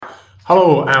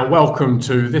Hello and welcome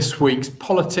to this week's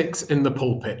Politics in the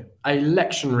Pulpit, a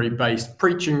lectionary-based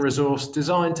preaching resource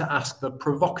designed to ask the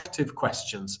provocative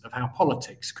questions of how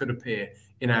politics could appear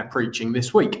in our preaching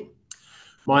this week.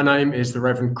 My name is the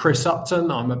Reverend Chris Upton.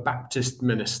 I'm a Baptist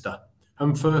minister,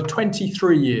 and for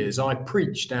 23 years I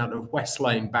preached out of West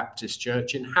Lane Baptist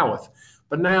Church in Haworth,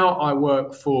 but now I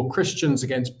work for Christians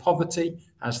Against Poverty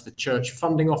as the church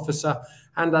funding officer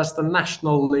and as the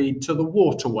national lead to the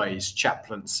Waterways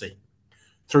chaplaincy.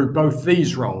 Through both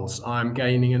these roles, I am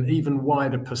gaining an even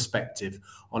wider perspective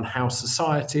on how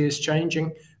society is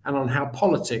changing and on how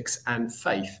politics and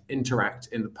faith interact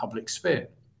in the public sphere.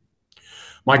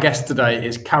 My guest today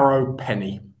is Caro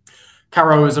Penney.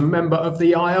 Caro is a member of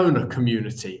the Iona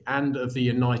community and of the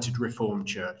United Reformed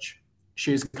Church.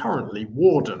 She is currently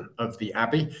warden of the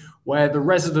Abbey, where the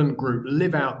resident group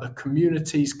live out the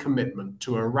community's commitment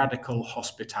to a radical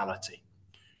hospitality.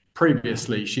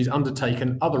 Previously, she's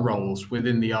undertaken other roles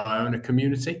within the Iona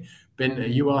community, been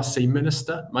a URC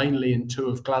minister, mainly in two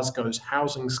of Glasgow's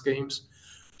housing schemes.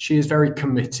 She is very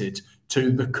committed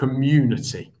to the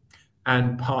community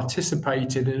and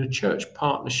participated in a church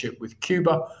partnership with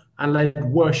Cuba and led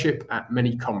worship at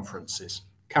many conferences.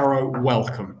 Caro,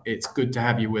 welcome. It's good to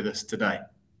have you with us today.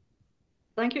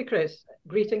 Thank you, Chris.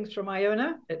 Greetings from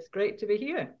Iona. It's great to be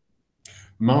here.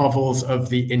 Marvels of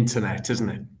the internet, isn't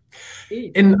it?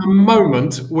 In a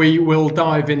moment, we will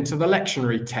dive into the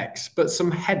lectionary text, but some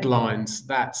headlines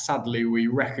that sadly we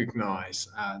recognise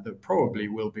that probably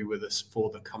will be with us for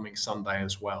the coming Sunday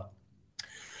as well.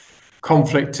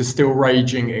 Conflict is still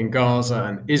raging in Gaza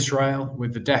and Israel,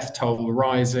 with the death toll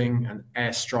rising and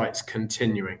airstrikes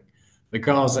continuing. The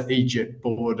Gaza-Egypt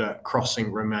border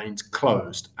crossing remains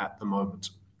closed at the moment.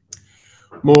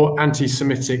 More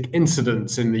anti-Semitic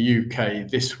incidents in the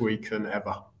UK this week than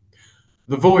ever.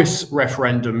 The Voice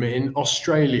referendum in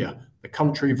Australia, the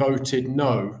country voted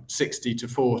no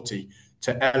 60-40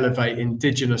 to elevate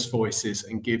Indigenous voices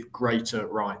and give greater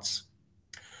rights.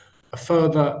 A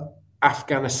further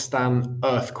Afghanistan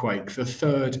earthquake, the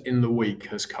third in the week,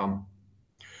 has come.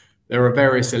 There are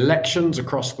various elections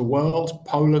across the world,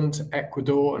 Poland,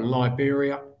 Ecuador and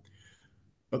Liberia.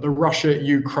 But the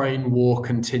Russia-Ukraine war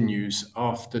continues.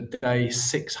 After day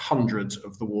 600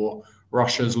 of the war,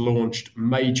 Russia's launched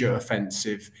major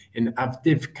offensive in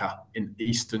Avdiivka in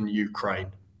eastern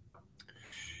Ukraine.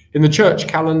 In the church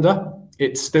calendar,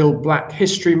 it's still Black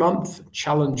History Month,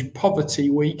 Challenge Poverty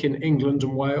Week in England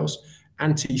and Wales,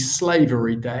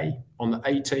 Anti-Slavery Day on the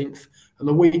 18th, and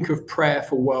the Week of Prayer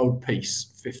for World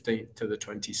Peace, 15th to the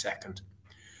 22nd.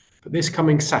 But this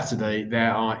coming Saturday,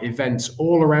 there are events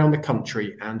all around the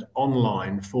country and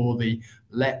online for the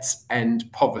Let's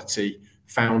End Poverty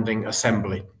Founding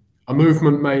Assembly, a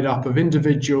movement made up of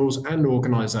individuals and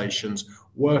organisations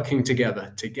working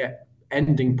together to get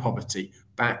ending poverty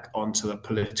back onto the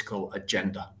political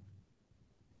agenda.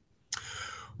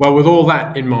 Well, with all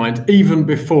that in mind, even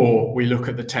before we look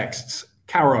at the texts,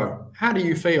 Caro, how do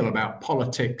you feel about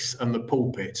politics and the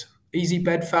pulpit? Easy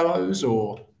bedfellows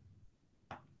or...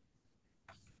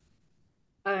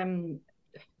 I'm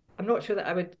not sure that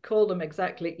I would call them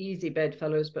exactly easy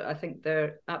bedfellows, but I think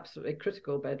they're absolutely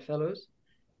critical bedfellows.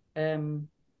 I mean,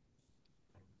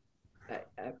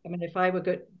 if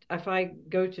I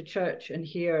go to church and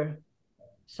hear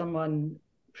someone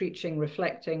preaching,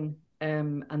 reflecting,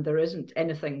 and there isn't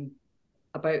anything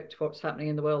about what's happening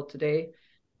in the world today,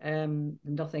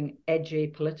 nothing edgy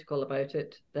political about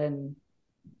it, then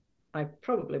I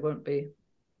probably won't be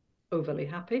overly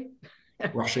happy.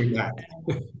 Rushing back.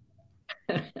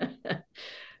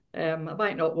 I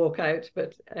might not walk out,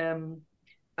 but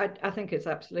I think it's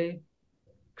absolutely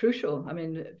crucial. I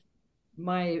mean,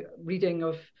 my reading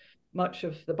of much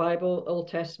of the Bible, Old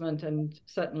Testament, and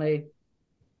certainly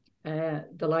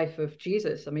the life of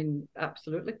Jesus, I mean,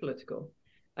 absolutely political.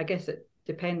 I guess it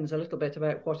depends a little bit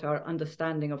about what our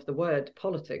understanding of the word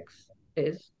politics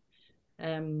is,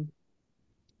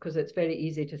 because it's very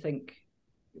easy to think,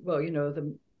 well, you know,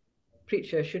 the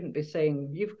preacher shouldn't be saying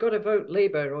you've got to vote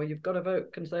Labour or you've got to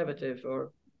vote Conservative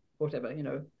or whatever, you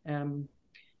know,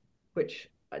 which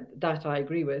that I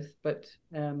agree with, but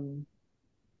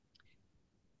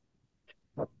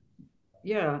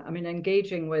yeah, I mean,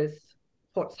 engaging with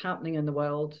what's happening in the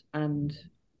world and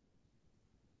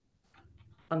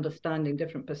understanding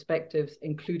different perspectives,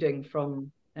 including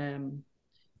from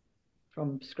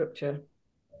scripture.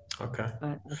 Okay.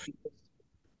 I think that's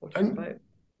what it's about.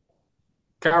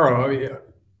 Caro,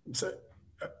 so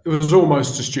it was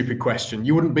almost a stupid question.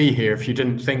 You wouldn't be here if you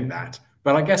didn't think that.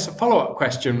 But I guess a follow-up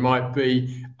question might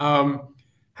be,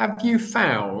 have you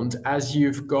found as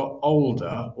you've got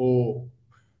older or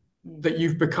that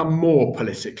you've become more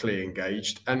politically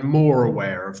engaged and more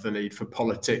aware of the need for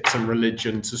politics and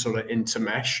religion to sort of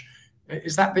intermesh.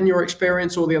 Has that been your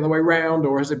experience, or the other way around,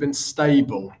 or has it been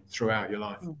stable throughout your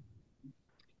life?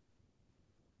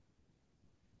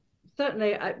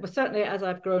 Certainly, certainly as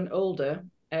I've grown older,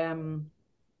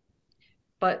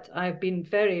 but I've been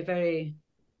very, very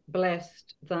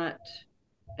blessed that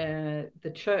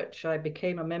the church I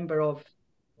became a member of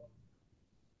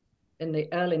in the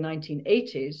early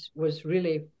 1980s was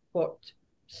really what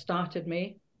started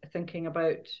me thinking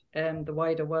about the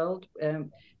wider world. It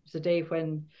was a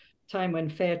time when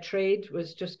fair trade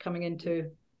was just coming into,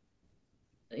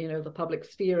 the public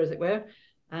sphere, as it were,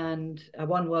 and a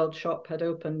One World shop had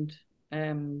opened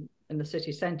in the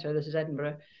city centre. This is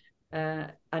Edinburgh.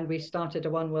 And we started a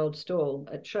One World stall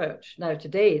at church. Now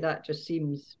today that just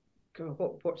seems,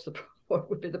 what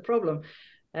would be the problem?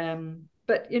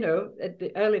 But at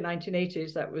the early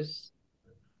 1980s, that was,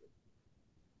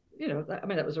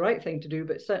 that was the right thing to do,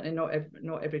 but certainly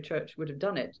not every church would have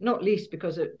done it. Not least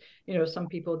because some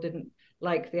people didn't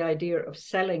like the idea of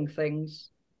selling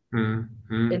things in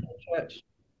the church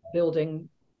building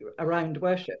around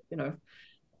worship.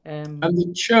 And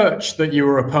the church that you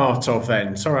were a part of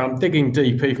then, sorry, I'm digging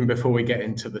deep even before we get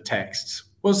into the texts.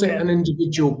 Was it an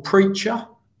individual preacher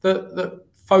that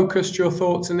focused your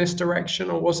thoughts in this direction,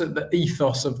 or was it the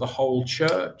ethos of the whole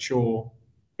church, or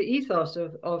the ethos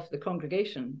of the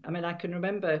congregation? I mean, I can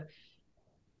remember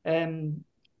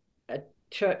a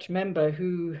church member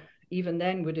who even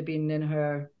then would have been in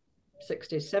her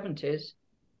 60s, 70s,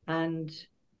 and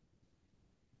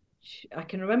I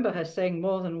can remember her saying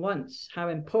more than once how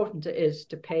important it is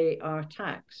to pay our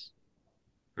tax,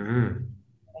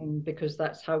 because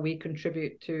that's how we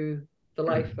contribute to the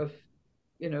life of,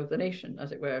 the nation,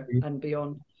 as it were, and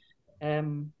beyond.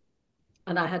 And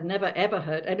I had never ever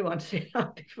heard anyone say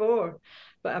that before,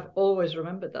 but I've always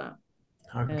remembered that.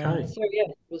 Okay. So yeah,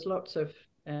 there was lots of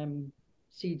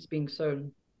seeds being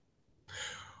sown.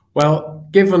 Well,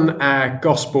 given our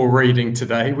gospel reading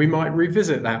today, we might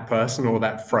revisit that person or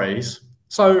that phrase.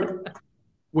 So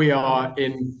we are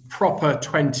in proper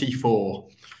 24,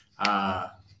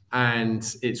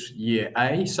 and it's year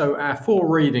A. So our four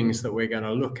readings that we're going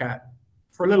to look at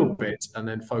for a little bit and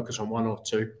then focus on one or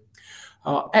two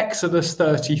are Exodus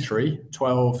 33,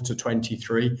 12 to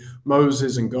 23.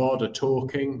 Moses and God are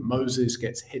talking. Moses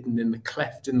gets hidden in the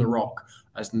cleft in the rock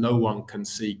as no one can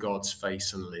see God's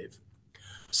face and live.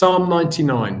 Psalm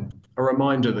 99, a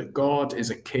reminder that God is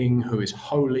a king who is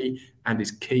holy and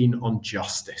is keen on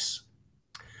justice.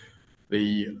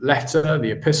 The letter,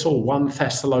 the epistle, 1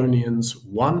 Thessalonians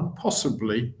 1,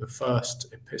 possibly the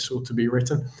first epistle to be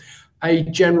written, a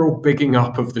general bigging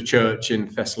up of the church in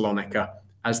Thessalonica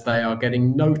as they are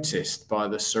getting noticed by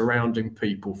the surrounding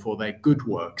people for their good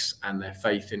works and their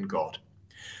faith in God.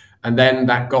 And then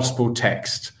that gospel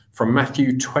text from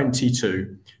Matthew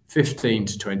 22, 15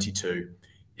 to 22.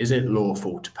 Is it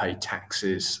lawful to pay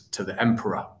taxes to the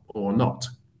emperor or not?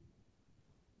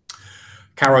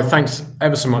 Caro, thanks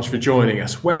ever so much for joining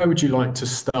us. Where would you like to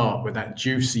start with that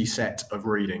juicy set of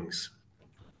readings?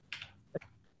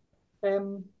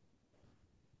 Well,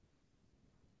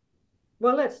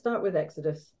 let's start with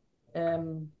Exodus.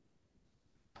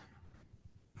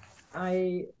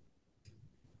 I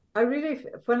really,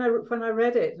 when I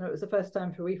read it, and it was the first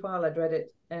time for a wee while I'd read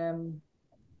it,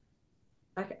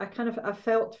 I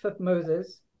felt for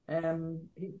Moses.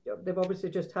 They've obviously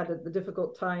just had the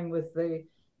difficult time with the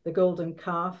golden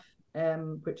calf,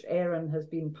 which Aaron has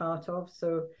been part of.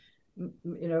 So,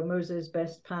 Moses'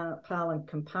 best pal and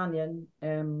companion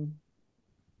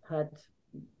had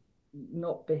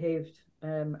not behaved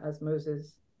as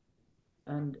Moses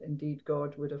and indeed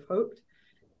God would have hoped.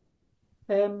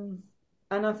 And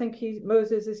I think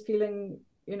Moses is feeling,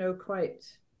 quite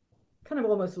kind of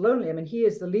almost lonely. I mean, he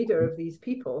is the leader of these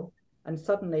people, and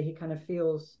suddenly he kind of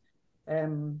feels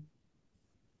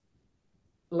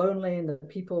lonely, and the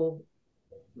people,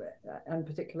 and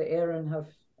particularly Aaron, have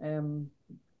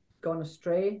gone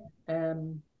astray.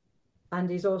 And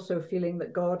he's also feeling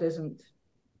that God isn't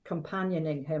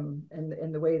companioning him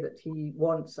in the way that he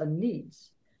wants and needs,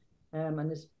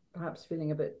 and is perhaps feeling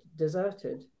a bit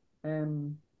deserted.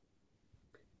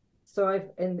 So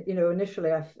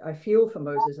initially I feel for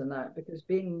Moses in that, because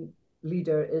being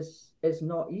leader is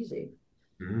not easy.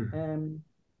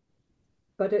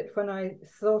 But when I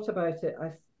thought about it,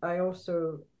 I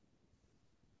also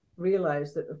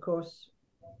realized that, of course,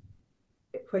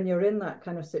 when you're in that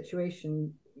kind of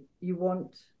situation,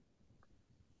 you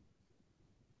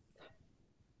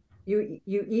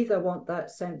either want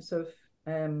that sense of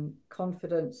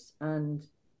confidence and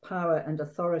power and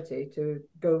authority to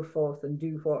go forth and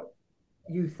do what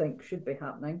you think should be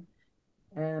happening.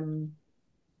 And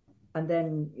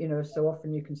then, so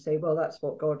often you can say, well, that's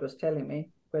what God was telling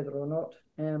me, whether or not.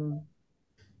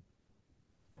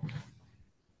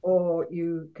 Or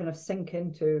you kind of sink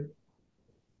into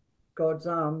God's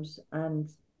arms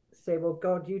and say, well,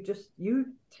 God, you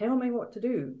tell me what to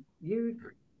do. You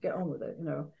get on with it,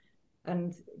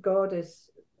 And God is,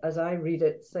 as I read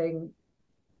it, saying,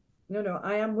 no,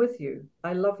 I am with you.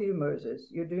 I love you,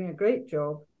 Moses. You're doing a great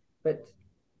job, but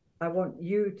I want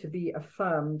you to be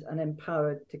affirmed and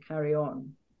empowered to carry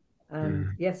on.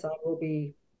 And yes, I will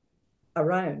be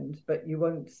around, but you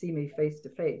won't see me face to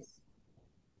face.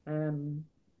 And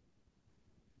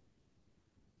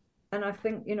I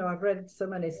think, I've read so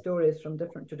many stories from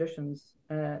different traditions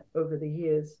over the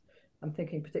years. I'm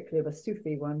thinking particularly of a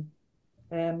Sufi one,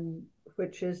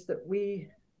 which is that we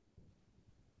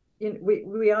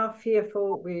are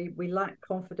fearful. We lack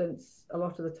confidence a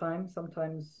lot of the time.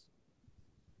 Sometimes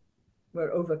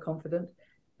we're overconfident.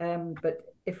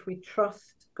 But if we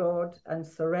trust God and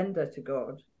surrender to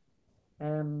God,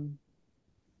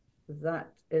 that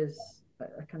is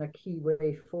a kind of key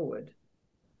way forward.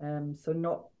 So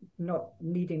not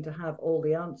needing to have all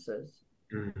the answers.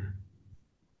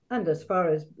 And as far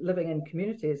as living in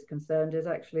community is concerned, is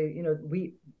actually,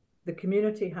 the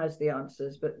community has the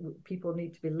answers, but people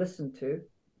need to be listened to.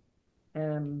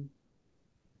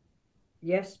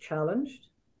 Yes, challenged,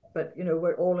 but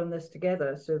we're all in this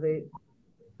together. So the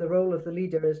role of the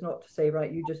leader is not to say,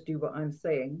 right, you just do what I'm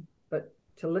saying, but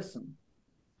to listen.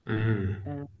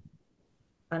 And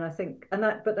I think,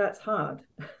 but that's hard.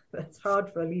 That's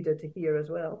hard for a leader to hear as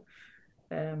well.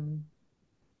 So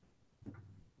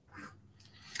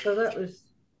that was,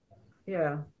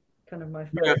 kind of my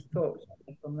first thoughts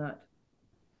from that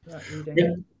reading.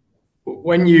 Yeah.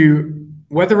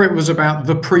 Whether it was about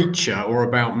the preacher or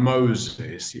about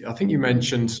Moses, I think you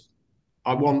mentioned,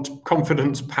 I want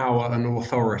confidence, power, and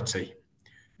authority.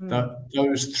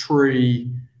 Those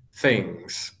three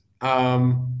things.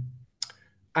 And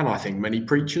I think many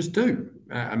preachers do.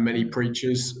 And many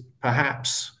preachers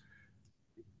perhaps,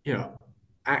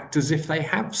 act as if they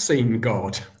have seen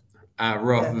God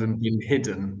rather than being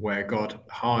hidden where God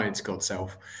hides God's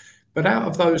self. But out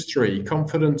of those three,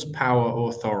 confidence, power,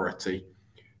 authority,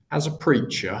 as a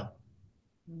preacher,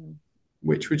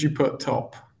 which would you put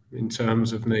top in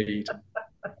terms of need?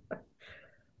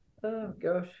 Oh,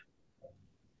 gosh.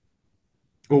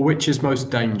 Or which is most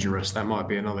dangerous? That might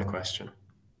be another question.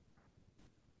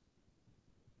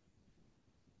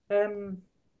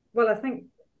 Well,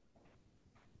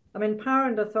 I mean, power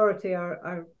and authority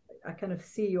I kind of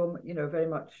see, very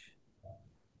much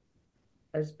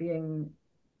as being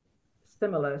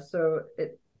similar. So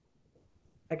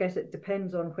I guess it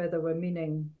depends on whether we're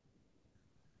meaning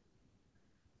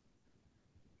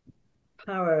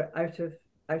power out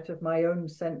of my own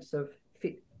sense of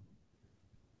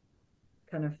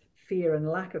kind of fear and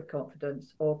lack of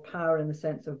confidence, or power in the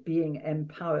sense of being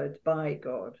empowered by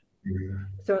God.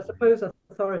 So I suppose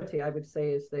authority, I would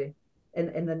say, is in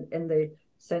the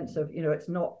sense of, it's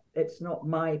not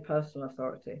my personal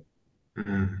authority.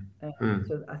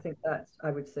 So I think that's, I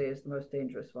would say, is the most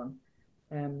dangerous one,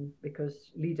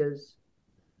 because leaders,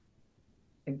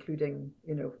 including,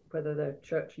 whether they're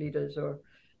church leaders or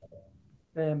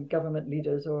government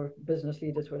leaders or business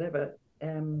leaders, whatever,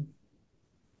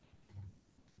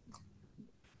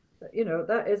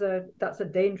 that's a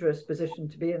dangerous position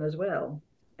to be in as well,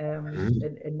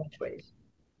 in much ways.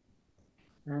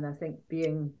 And I think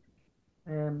being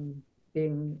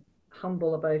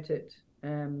humble about it,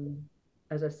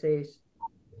 as I say,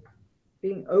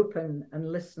 being open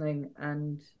and listening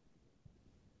and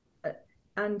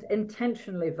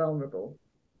intentionally vulnerable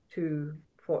to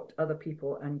what other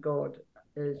people and God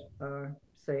are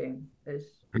saying is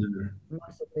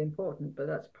massively important. But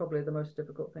that's probably the most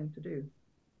difficult thing to do.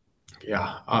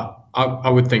 Yeah, I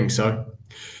would think so.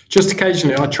 Just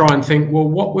occasionally I try and think, well,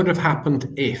 what would have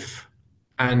happened if?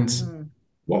 And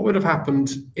what would have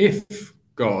happened if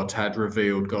God had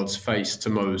revealed God's face to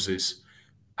Moses,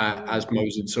 as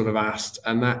Moses sort of asked?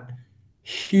 And that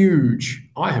huge,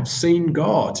 I have seen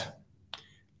God,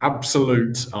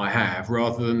 absolute I have,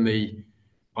 rather than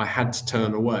I had to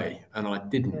turn away and I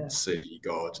didn't see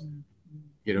God,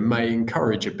 may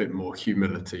encourage a bit more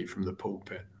humility from the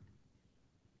pulpit.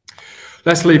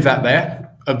 Let's leave that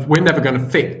there. We're never going to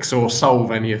fix or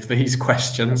solve any of these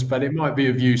questions, but it might be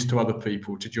of use to other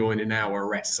people to join in our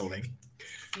wrestling.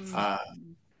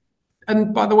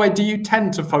 And by the way, do you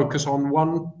tend to focus on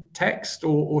one text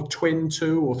or twin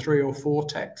two or three or four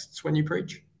texts when you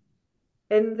preach?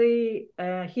 Here in the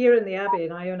Abbey,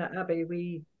 in Iona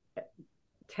Abbey,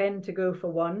 tend to go for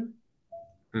one.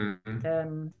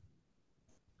 Mm-hmm.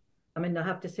 I mean, I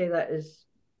have to say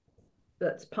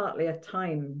that's partly a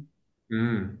time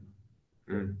Mm.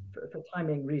 Mm. for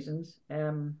timing reasons.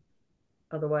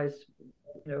 Otherwise,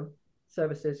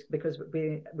 services, because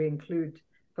we include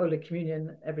Holy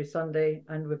Communion every Sunday,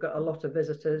 and we've got a lot of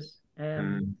visitors.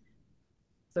 Mm.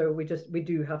 So we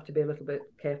do have to be a little bit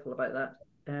careful about that.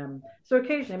 So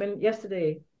occasionally, I mean,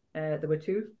 yesterday there were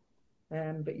two,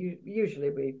 but usually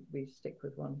we stick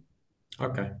with one.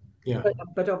 Okay. Yeah.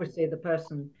 But obviously the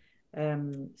person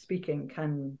speaking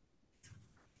can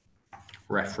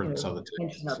Reference other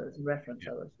mention texts. others and reference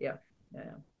Yeah. others. Yeah, yeah,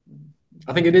 yeah. Mm-hmm.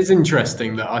 I think it is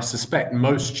interesting that I suspect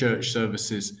most church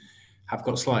services have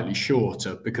got slightly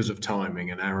shorter because of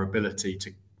timing and our ability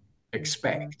to Mm-hmm.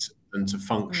 expect and to Mm-hmm.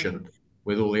 function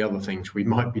with all the other things we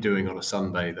might be doing on a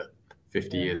Sunday that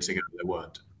 50 Yeah. years ago there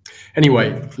weren't.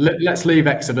 Anyway, let's leave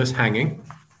Exodus hanging.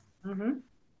 Mm-hmm.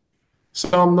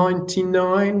 Psalm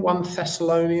 99, 1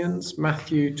 Thessalonians,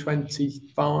 Matthew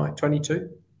 25, 22.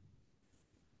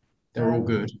 They're all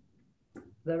good.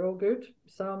 They're all good.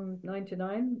 Psalm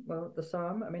 99. Well, the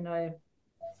Psalm. I mean, I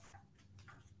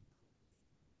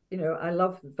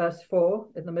love verse 4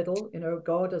 in the middle.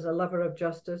 God as a lover of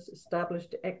justice,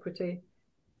 established equity.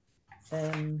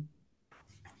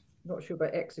 Not sure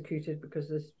about executed, because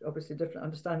there's obviously different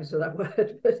understandings of that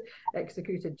word, but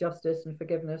executed justice and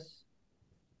forgiveness,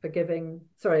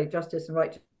 justice and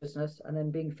righteousness, and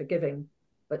then being forgiving,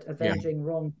 but Yeah. avenging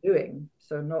wrongdoing.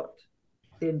 So not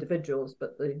the individuals,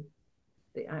 but the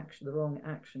wrong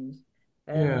actions.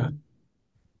 Yeah.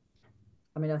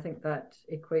 I mean, I think that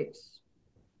equates,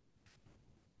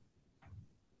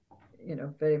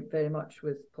 very, very much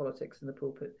with politics in the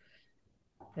pulpit.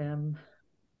 And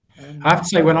I have to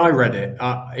say, when I read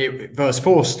it, verse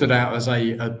 4 stood out as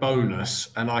a bonus,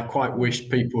 and I quite wished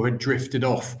people had drifted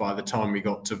off by the time we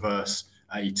got to verse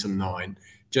 8 and 9,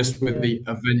 just with yeah, the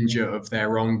avenger of their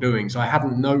wrongdoings. I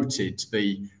hadn't noted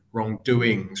the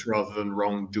wrongdoings rather than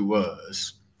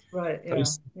wrongdoers. right, But I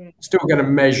yeah, still get a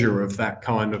measure of that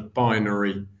kind of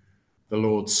binary, the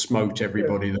Lord smote sure,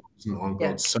 everybody that wasn't on yeah,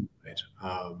 God's side.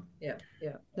 yeah.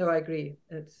 No, I agree.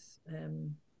 It's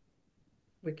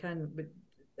we can,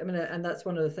 I mean, and that's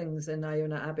one of the things in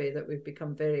Iona Abbey that we've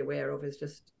become very aware of, is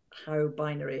just how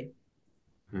binary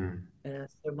Mm,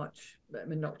 so much. I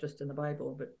mean, not just in the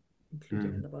Bible, but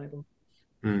including in mm, the Bible,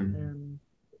 mm.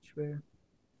 which we're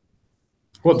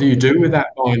What do you still. do with that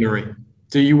binary?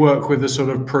 Do you work with a sort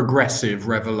of progressive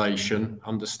revelation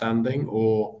understanding,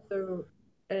 or? So,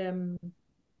 um,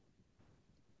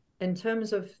 in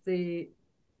terms of the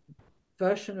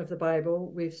version of the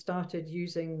Bible, we've started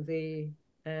using the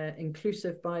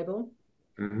inclusive Bible,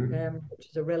 Mhm. which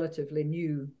is a relatively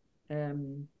new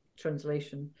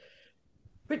translation,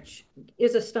 which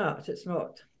is a start. It's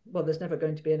not, well, there's never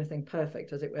going to be anything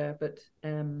perfect, as it were, but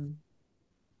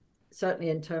certainly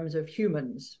in terms of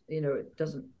humans, it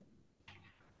doesn't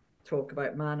talk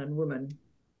about man and woman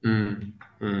Mm, in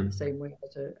the mm, same way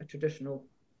as a traditional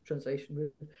translation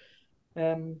would.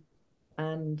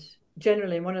 And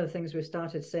generally, one of the things we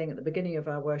started saying at the beginning of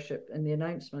our worship in the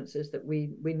announcements is that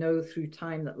we know through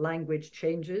time that language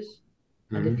changes.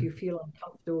 And if you mm. feel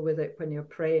uncomfortable with it when you're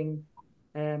praying,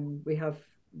 we have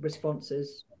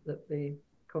responses that the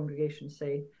congregation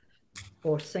say,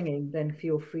 or singing, then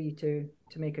feel free to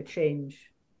make a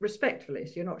change respectfully.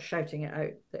 So you're not shouting it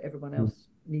out that everyone Mm, else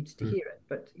needs to mm, hear it.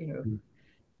 But mm,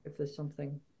 if there's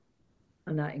something,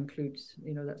 and that includes,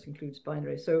 that includes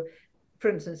binary. So for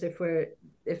instance, if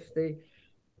the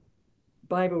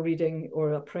Bible reading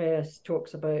or a prayer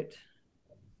talks about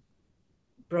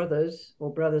brothers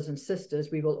or brothers and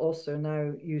sisters, we will also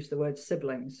now use the word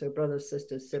siblings. So brothers,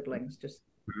 sisters, siblings, just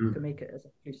to mm, make it as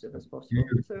inclusive as possible.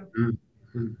 mm, So mm,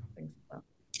 mm. things like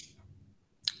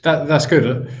That's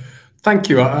good. Thank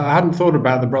you. I hadn't thought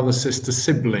about the brother, sister,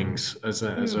 siblings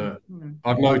that.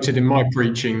 I've noted in my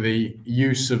preaching the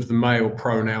use of the male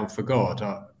pronoun for God.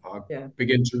 I Yeah,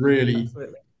 begin to really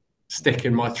absolutely. stick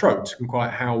in my throat, and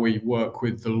quite how we work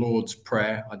with the Lord's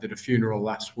Prayer. I did a funeral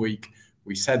last week.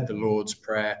 We said the Lord's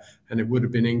Prayer, and it would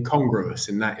have been incongruous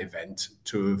in that event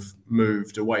to have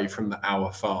moved away from the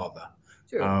Our Father.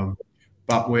 Sure. Um,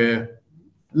 but we're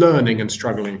learning and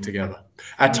struggling together.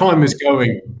 Our Mm-hmm. time is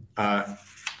going,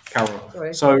 Carol.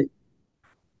 Sorry. So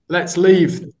let's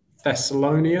leave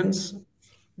Thessalonians.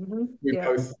 Mm-hmm. We Yeah.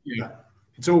 both, yeah,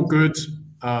 it's all good.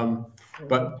 Um, Okay.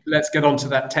 but let's get on to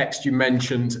that text you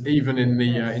mentioned, even in the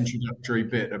Yes. introductory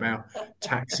bit about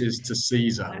taxes to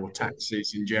Caesar or Taxes.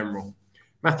 taxes in general.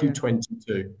 Matthew Yeah.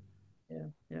 22. Yeah.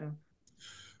 Yeah.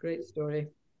 Great story.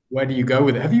 Where do you go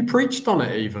with it? Have you preached on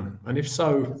it even? And if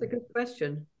so, That's a good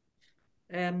question.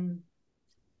 To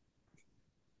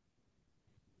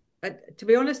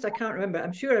be honest, I can't remember.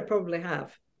 I'm sure I probably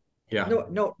have. Yeah.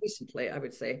 Not recently, I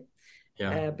would say.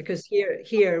 Yeah. Because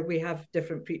here we have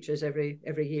different preachers every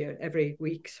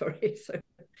week. Sorry, so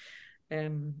I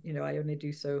only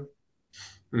do so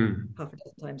half a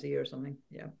dozen times a year or something.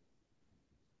 Yeah.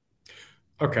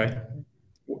 Okay.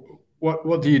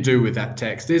 What do you do with that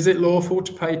text? Is it lawful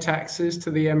to pay taxes to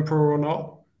the emperor or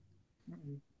not?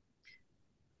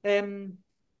 Um,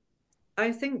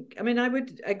 I think, I mean, I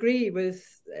would agree with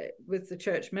the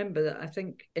church member that I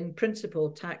think in principle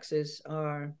taxes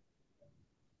are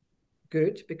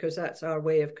good because that's our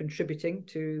way of contributing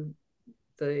to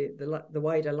the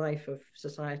wider life of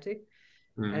society.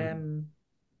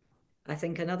 I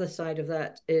think another side of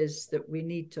that is that we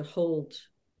need to hold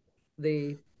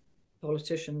the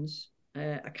politicians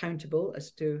accountable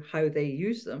as to how they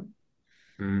use them,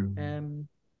 and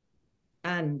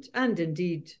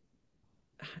indeed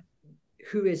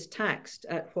who is taxed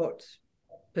at what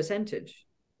percentage.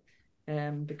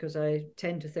 Because I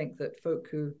tend to think that folk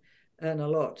who earn a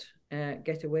lot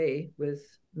get away with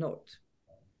not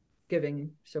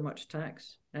giving so much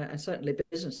tax, and certainly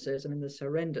businesses. I mean, there's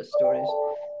horrendous stories.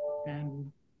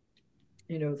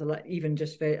 Even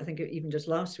just I think even just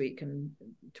last week, and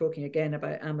talking again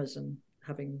about Amazon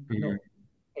having not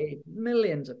paid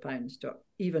millions of pounds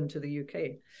even to the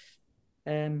UK.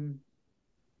 And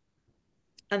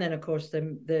then, of course,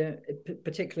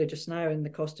 particularly just now in the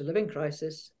cost of living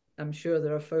crisis, I'm sure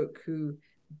there are folk who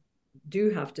do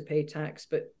have to pay tax,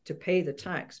 but to pay the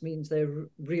tax means they're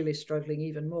really struggling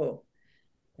even more.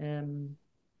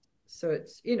 So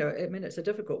it's, I mean, it's a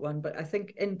difficult one, but I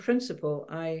think in principle,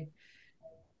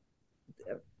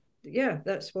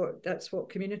 that's what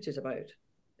community is about,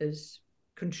 is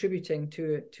contributing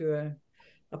to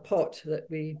a pot that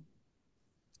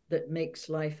makes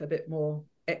life a bit more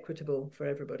equitable for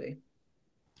everybody,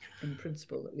 in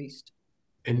principle, at least.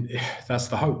 And that's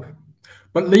the hope.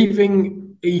 But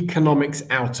leaving economics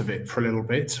out of it for a little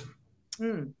bit,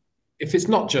 if it's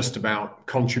not just about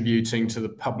contributing to the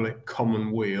public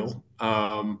commonweal,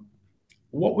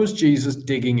 what was Jesus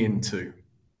digging into?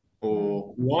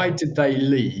 Or why did they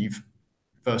leave,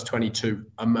 verse 22,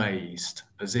 amazed,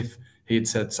 as if he had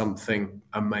said something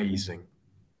amazing?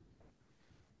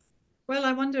 Well,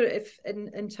 I wonder if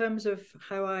in terms of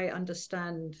how I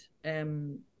understand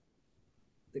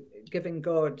giving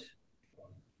God,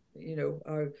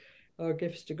 our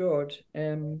gifts to God,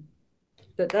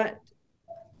 that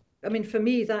I mean, for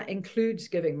me, that includes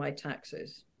giving my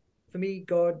taxes. For me,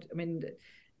 God, I mean,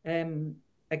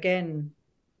 again,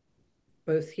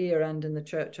 both here and in the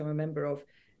church I'm a member of,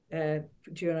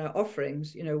 during our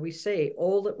offerings, we say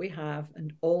all that we have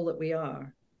and all that we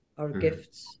are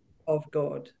gifts of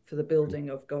God for the building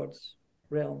of God's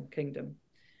realm, kingdom.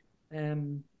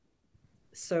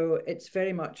 So it's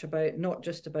very much about not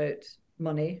just about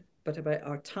money, but about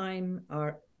our time,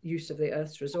 our use of the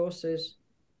earth's resources.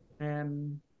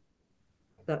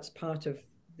 That's part of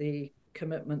the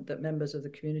commitment that members of the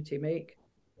community make.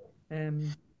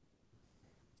 And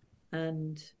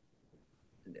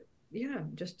yeah,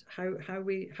 just how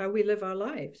we live our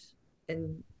lives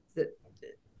in that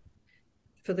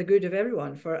for the good of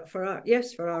everyone, for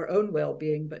our own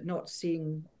well-being, but not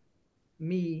seeing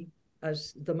me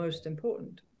as the most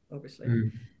important, obviously.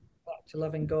 Back to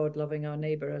loving God, loving our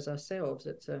neighbor as ourselves.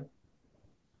 It's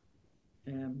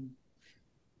an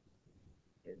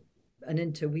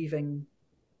interweaving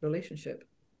relationship.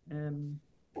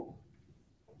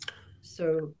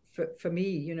 So for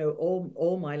me,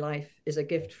 all my life is a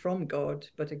gift from God,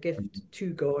 but a gift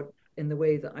to God in the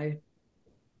way that I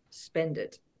spend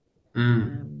it,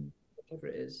 whatever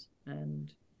it is.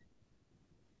 And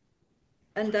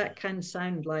that can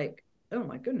sound like, oh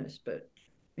my goodness, but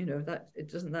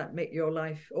doesn't that make your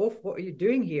life off? What are you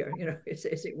doing here? Is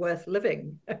it worth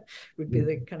living? Would be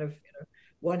the kind of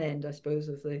one end, I suppose,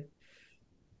 of the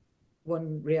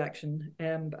one reaction.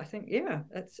 But I think, yeah,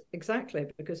 that's exactly,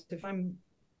 because if I'm,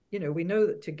 we know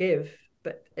that to give,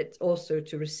 but it's also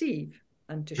to receive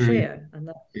and to share, and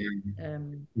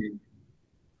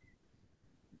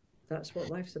that's what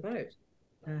life's about.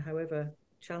 However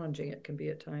challenging it can be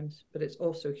at times, but it's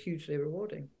also hugely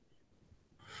rewarding.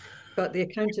 But the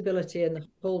accountability and the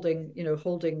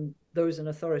holding those in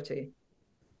authority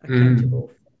accountable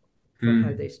for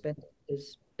how they spend it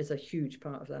is a huge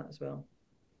part of that as well.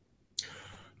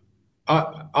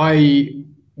 I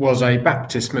was a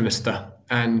Baptist minister,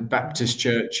 and Baptist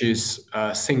churches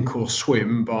sink or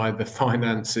swim by the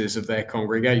finances of their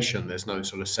congregation. There's no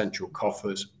sort of central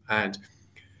coffers. And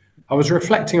I was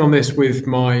reflecting on this with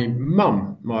my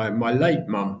mum, my late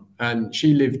mum, and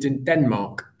she lived in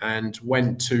Denmark and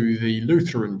went to the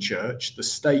Lutheran church, the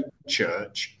state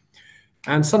church.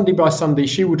 And Sunday by Sunday,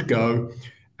 she would go,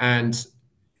 and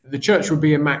the church would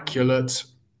be immaculate,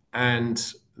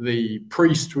 and the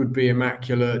priest would be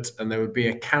immaculate, and there would be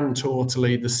a cantor to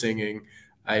lead the singing,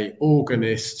 a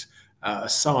organist, a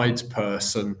sides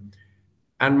person,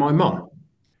 and my mum.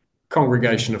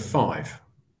 Congregation of five,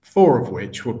 four of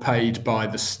which were paid by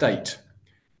the state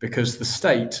because the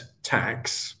state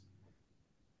tax,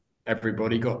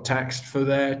 everybody got taxed for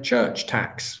their church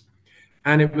tax.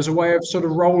 And it was a way of sort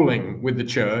of rolling with the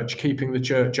church, keeping the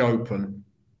church open.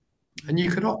 And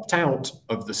you could opt out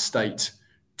of the state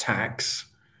tax,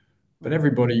 but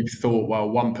everybody thought, well,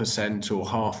 1% or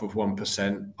half of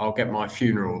 1%, I'll get my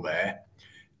funeral there.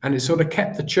 And it sort of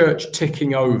kept the church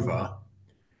ticking over.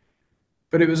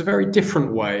 But it was a very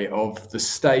different way of the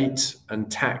state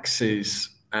and taxes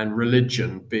and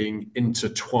religion being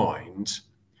intertwined.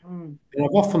 Mm. And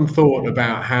I've often thought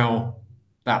about how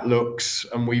that looks,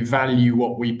 and we value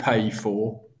what we pay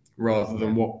for rather Yeah.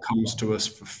 than what comes to us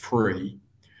for free.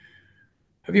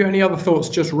 Have you any other thoughts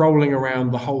just rolling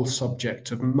around the whole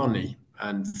subject of money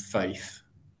and faith?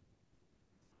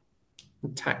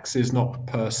 Taxes not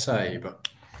per se, but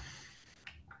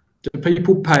do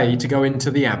people pay to go into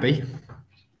the abbey?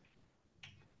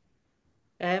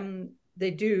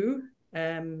 They do.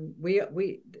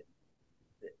 We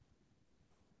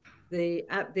the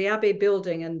abbey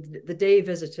building and the day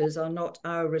visitors are not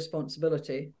our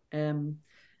responsibility.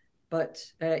 But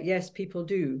yes, people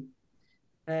do.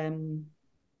 And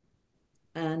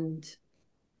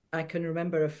I can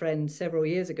remember a friend several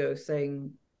years ago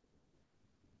saying,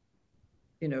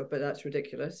 but that's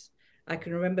ridiculous. I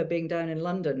can remember being down in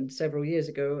London several years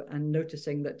ago and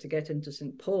noticing that to get into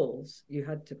St. Paul's, you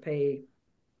had to pay,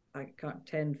 I can't,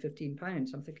 10, 15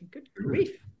 pounds. I'm thinking, good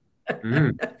grief.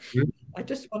 Mm. Mm. I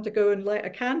just want to go and light a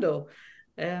candle.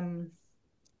 And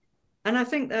I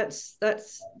think that's a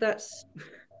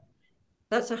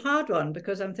hard one,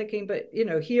 because I'm thinking, but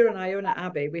here in Iona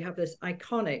Abbey, we have this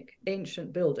iconic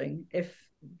ancient building. If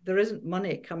there isn't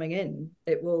money coming in,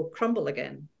 it will crumble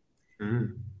again.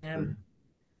 Mm.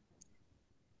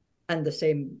 And the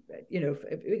same,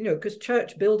 because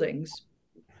church buildings,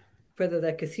 whether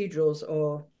they're cathedrals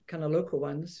or kind of local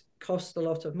ones, cost a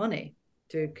lot of money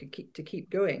to keep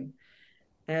going.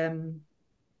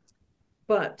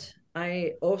 But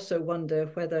I also wonder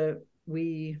whether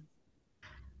we,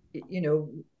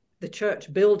 the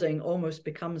church building almost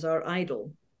becomes our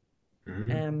idol.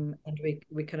 And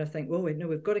we kind of think, well,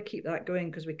 we've got to keep that going,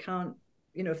 because we can't,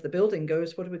 if the building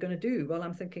goes, what are we going to do? Well,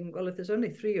 I'm thinking, well, if there's only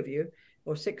 3 of you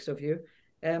or 6 of you,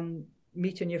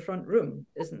 meet in your front room.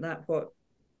 Isn't that what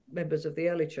members of the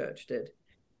early church did?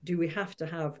 Do we have to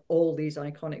have all these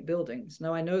iconic buildings?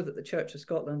 Now, I know that the Church of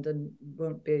Scotland and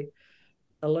won't be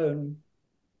alone.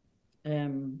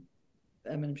 I'm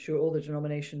sure all the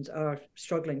denominations are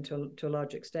struggling to a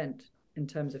large extent in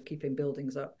terms of keeping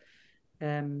buildings up.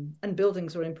 And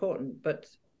buildings are important, but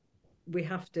we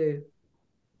have to,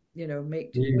 we have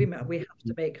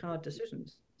to make hard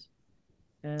decisions.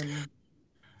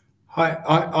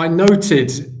 I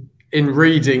noted in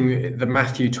reading the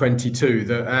Matthew 22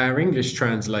 that our English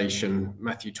translation,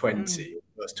 Matthew 20,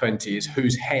 verse 20, is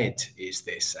whose head is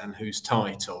this and whose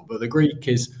title. But the Greek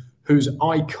is whose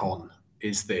icon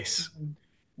is this.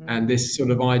 And this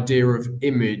sort of idea of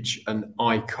image and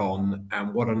icon,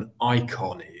 and what an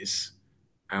icon is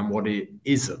and what it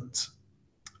isn't.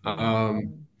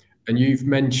 And you've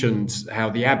mentioned how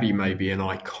the Abbey may be an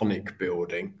iconic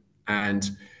building,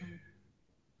 and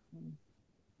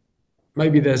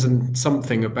maybe there's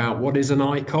something about what is an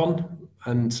icon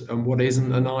and what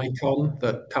isn't an icon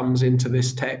that comes into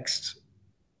this text,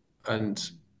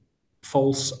 and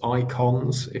false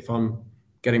icons, if I'm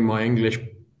getting my English,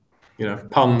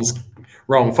 puns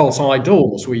wrong. False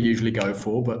idols we usually go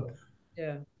for, but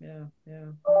yeah. That's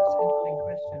an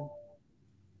interesting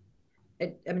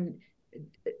question.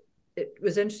 It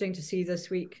was interesting to see this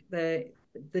week the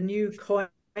new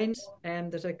coins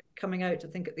that are coming out, I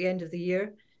think, at the end of the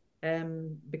year,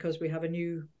 because we have a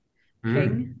new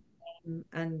king,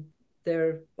 and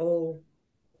they're all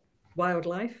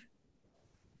wildlife,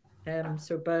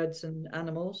 so birds and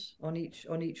animals on each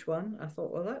one. I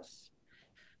thought, well,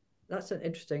 that's an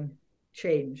interesting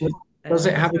change. Does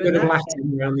it have so a bit of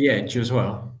Latin around the edge as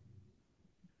well?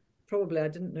 Probably, I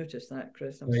didn't notice that,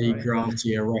 Chris. I'm Dei sorry.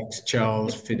 gratia rex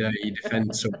Charles Fidei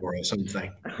Defensor or something.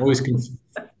 Always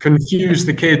confuse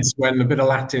the kids when a bit of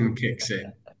Latin kicks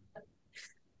in.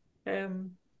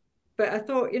 But I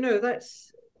thought,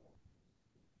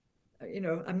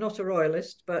 I'm not a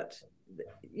royalist, but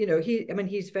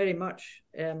he's very much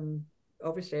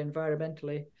obviously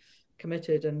environmentally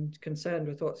committed and concerned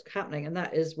with what's happening, and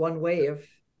that is one way of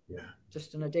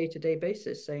just on a day-to-day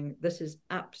basis saying this is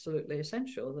absolutely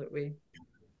essential that we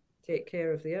take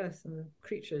care of the earth and the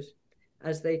creatures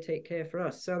as they take care for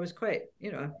us. So I was quite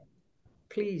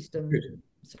pleased and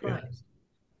surprised.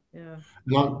 Yeah.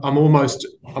 I'm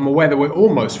aware that we're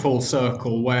almost full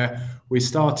circle where we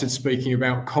started speaking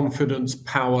about confidence,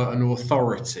 power, and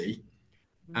authority,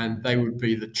 and they would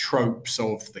be the tropes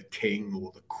of the king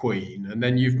or the queen. And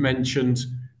then you've mentioned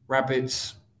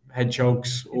rabbits,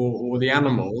 hedgehogs, or the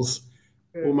animals,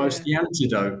 almost the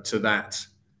antidote to that.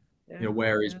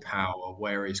 Where is power?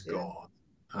 Where is God?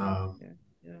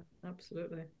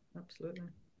 Absolutely.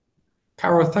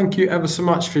 Caro, thank you ever so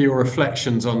much for your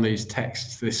reflections on these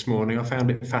texts this morning. I found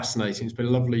it fascinating. It's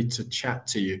been lovely to chat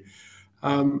to you.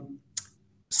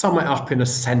 Sum it up in a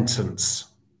sentence.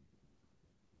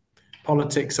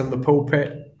 Politics and the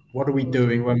pulpit. What are we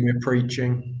doing when we're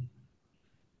preaching?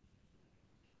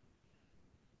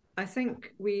 I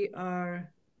think we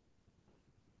are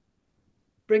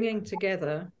bringing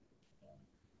together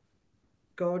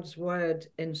God's word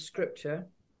in Scripture,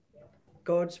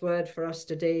 God's word for us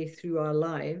today through our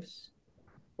lives,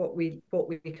 what we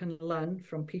can learn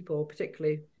from people,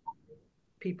 particularly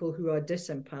people who are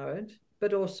disempowered,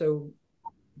 but also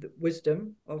the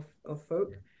wisdom of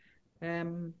folk,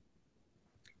 and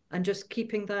just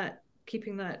keeping that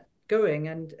going.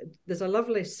 And there's a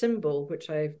lovely symbol which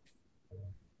I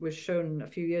was shown a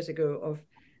few years ago of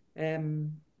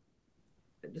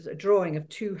there's a drawing of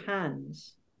two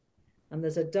hands, and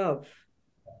there's a dove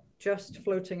just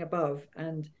floating above,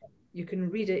 and you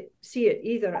can see it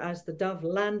either as the dove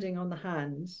landing on the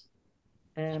hands,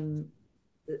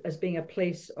 as being a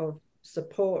place of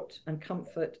support and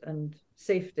comfort and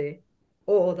safety,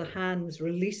 or the hands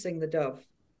releasing the dove,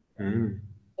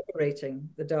 liberating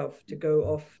the dove to go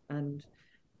off and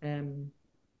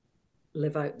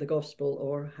live out the gospel,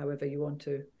 or however you want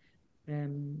to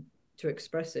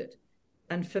express it.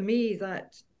 And for me,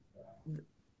 that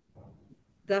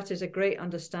is a great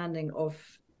understanding of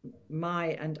my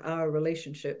and our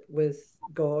relationship with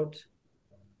God,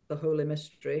 the Holy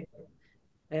Mystery,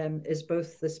 is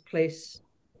both this place,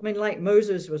 I mean, like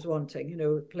Moses was wanting,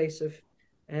 a place of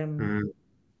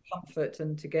comfort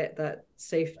and to get that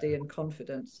safety and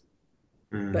confidence.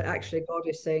 But actually God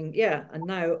is saying, yeah, and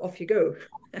now off you go.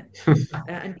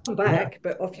 And come back,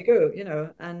 but off you go,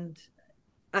 and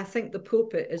I think the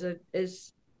pulpit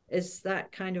is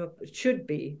that kind of, should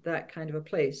be that kind of a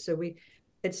place. So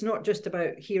it's not just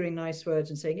about hearing nice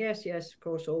words and saying, yes, of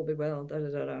course, all be well, da, da,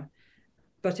 da, da.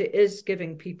 But it is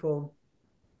giving people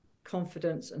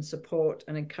confidence and support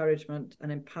and encouragement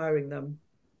and empowering them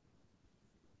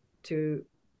to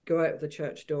go out of the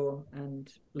church door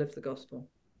and live the gospel.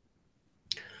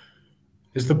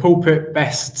 Is the pulpit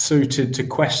best suited to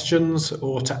questions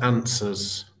or to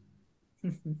answers?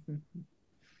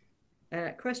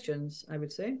 Questions, I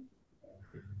would say.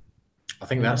 I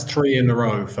think that's 3 in a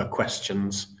row for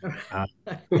questions.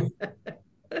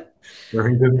 We're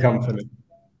in good company.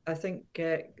 I think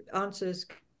answers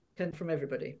come from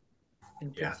everybody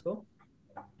in principle,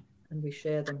 and we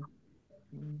share them.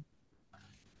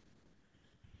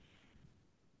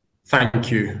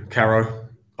 Thank you, Caro.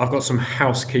 I've got some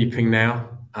housekeeping now.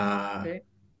 Okay.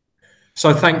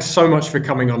 So thanks so much for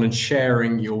coming on and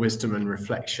sharing your wisdom and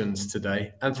reflections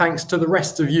today. And thanks to the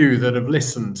rest of you that have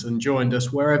listened and joined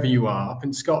us wherever you are, up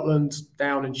in Scotland,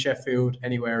 down in Sheffield,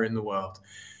 anywhere in the world,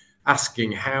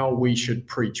 asking how we should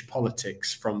preach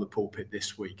politics from the pulpit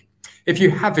this week. If you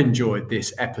have enjoyed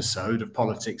this episode of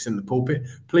Politics in the Pulpit,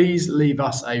 please leave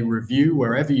us a review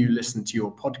wherever you listen to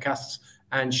your podcasts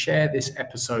and share this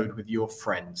episode with your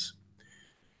friends.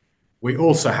 We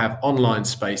also have online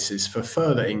spaces for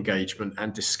further engagement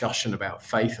and discussion about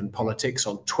faith and politics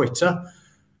on Twitter.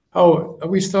 Oh, are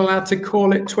we still allowed to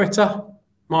call it Twitter?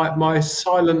 My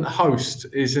silent host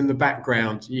is in the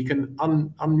background. You can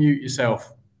unmute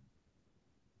yourself.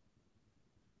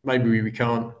 Maybe we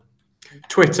can't.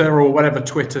 Twitter, or whatever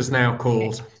Twitter's now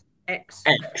called. X.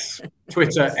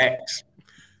 Twitter X.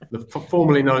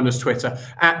 Formerly known as Twitter,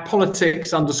 at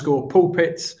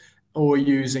politics_pulpits, or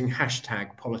using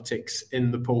hashtag politics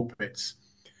in the pulpits.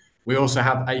 We also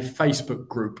have a Facebook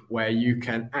group where you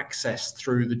can access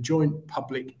through the Joint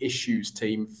Public Issues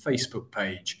Team Facebook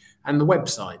page and the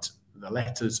website, the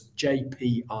letters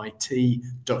jpit.uk.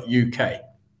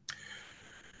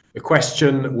 The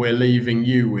question we're leaving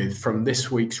you with from this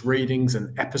week's readings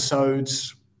and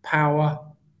episodes: power,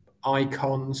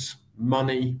 icons,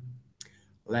 money,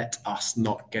 let us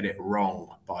not get it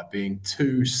wrong by being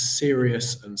too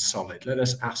serious and solid. Let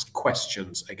us ask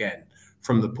questions again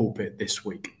from the pulpit this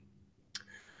week.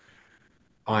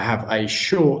 I have a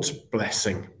short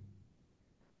blessing.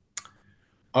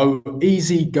 O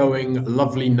easy-going,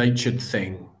 lovely-natured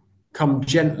thing, come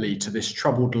gently to this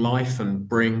troubled life and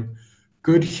bring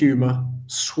good humour,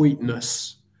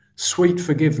 sweetness, sweet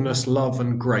forgiveness, love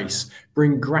and grace.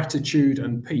 Bring gratitude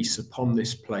and peace upon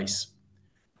this place.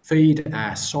 Feed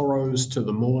our sorrows to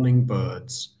the morning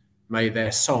birds. May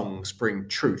their songs bring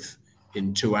truth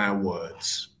into our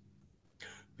words.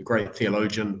 The great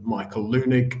theologian Michael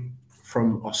Leunig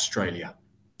from Australia.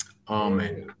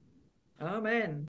 Amen. Amen.